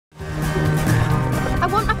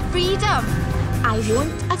freedom. I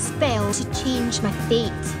want a spell to change my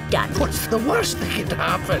fate. Done. What's the worst that could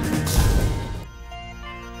happen?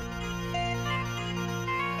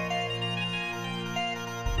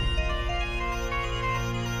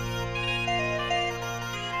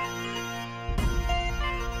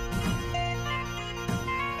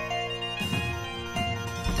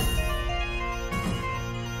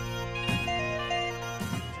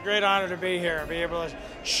 Great honor to be here, be able to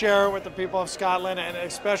share it with the people of Scotland and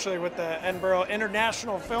especially with the Edinburgh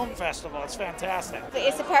International Film Festival. It's fantastic.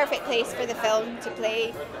 It's a perfect place for the film to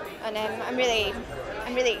play, and I'm really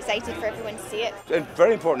excited for everyone to see it. It's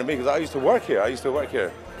very important to me because I used to work here. I used to work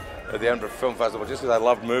here at the Edinburgh Film Festival just because I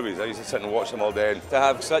loved movies. I used to sit and watch them all day. To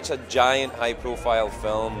have such a giant, high-profile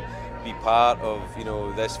film be part of,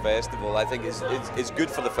 this festival, I think it's good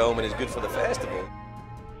for the film and it's good for the festival.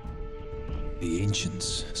 The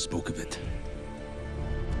ancients spoke of it.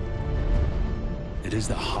 It is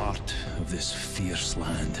the heart of this fierce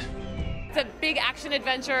land. It's a big action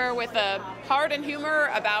adventure with a heart and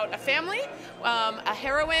humor about a family, a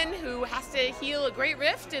heroine who has to heal a great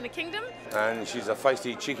rift in a kingdom. And she's a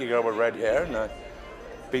feisty, cheeky girl with red hair. And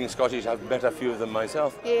being Scottish, I've met a few of them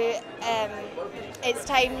myself. It's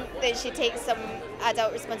time that she takes some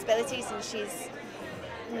adult responsibilities, and she's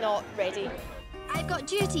not ready. I've got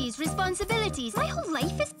duties, responsibilities. My whole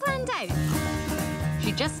life is planned out.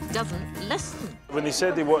 She just doesn't listen. When they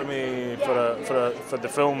said they wanted me for the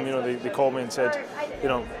film, they called me and said,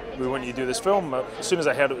 we want you to do this film. As soon as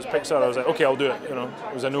I heard it was Pixar, I was like, okay, I'll do it.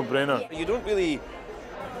 It was a no-brainer. You don't really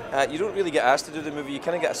get asked to do the movie. You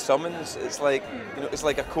kind of get a summons. It's like, it's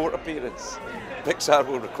like a court appearance. Pixar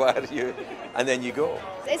will require you, and then you go.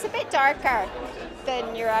 It's a bit darker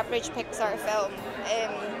than your average Pixar film.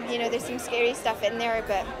 There's some scary stuff in there,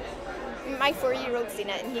 but my 4-year-old's seen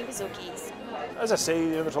it and he was okay. As I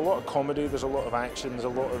say, there's a lot of comedy, there's a lot of action, there's a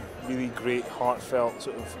lot of really great, heartfelt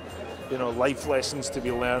sort of, life lessons to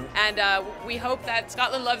be learned. And we hope that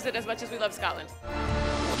Scotland loves it as much as we love Scotland.